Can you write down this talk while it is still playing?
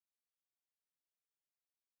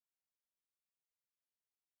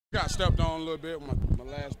Got stepped on a little bit with my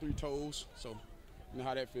last 3 toes, so you know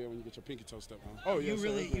how that feel when you get your pinky toe stepped on. Oh yeah, it's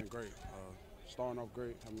been great. Starting off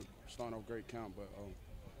great camp, but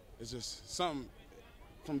it's just something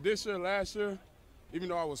from this year, last year. Even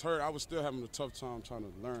though I was hurt, I was still having a tough time trying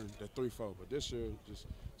to learn the 3-4. But this year, just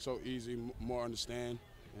so easy, more understand,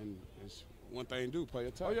 and it's one thing to do, play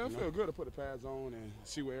attack. Oh yeah, it feels good to put the pads on and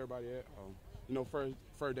see where everybody at. You know,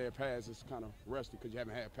 first day of pads, it's kind of rusty because you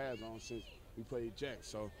haven't had pads on since we played Jack.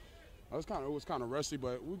 So it was kind of rusty,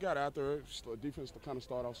 but we got out there. Defense to kind of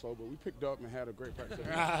start off slow, but we picked up and had a great practice.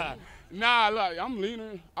 Nah, like, I'm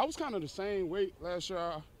leaner. I was kind of the same weight last year.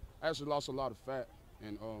 I actually lost a lot of fat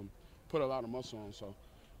and put a lot of muscle on. So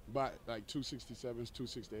about like 267s,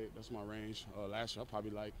 268. That's my range. Last year I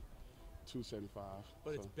probably like 275.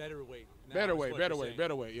 But it's better weight. Better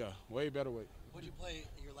weight. Yeah, way better weight. What did you play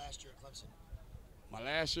your last year at Clemson? My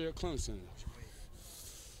last year at Clemson,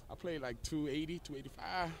 I played like 280,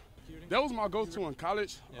 285. That was my go-to in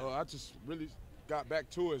college. Yeah. I just really got back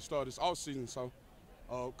to it, started this off-season, so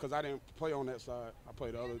because I didn't play on that side. I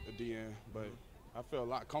played the DN, but I felt a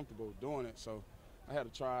lot comfortable doing it, so I had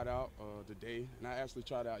to try it out today, and I actually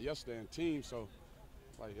tried it out yesterday in team, so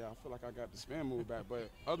like, yeah, I feel like I got the spin move back. But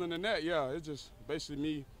other than that, yeah, it's just basically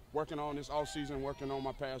me working on this off-season, working on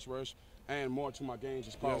my pass rush, and more to my game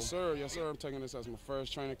just possible. Yes, sir. I'm taking this as my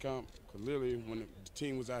first training camp, because literally when the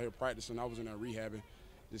team was out here practicing, I was in there rehabbing.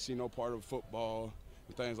 Just see no part of football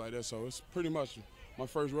and things like that. So it's pretty much my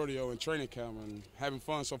first rodeo in training camp and having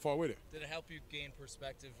fun so far with it. Did it help you gain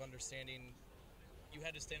perspective, understanding you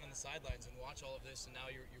had to stand on the sidelines and watch all of this, and now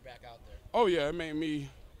you're back out there? Oh yeah, it made me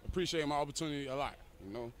appreciate my opportunity a lot.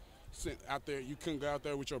 You know, out there, you couldn't go out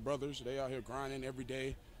there with your brothers. They out here grinding every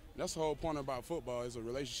day. That's the whole point about football, is a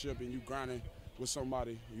relationship and you grinding with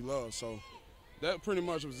somebody you love. So that pretty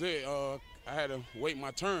much was it. I had to wait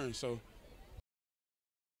my turn. So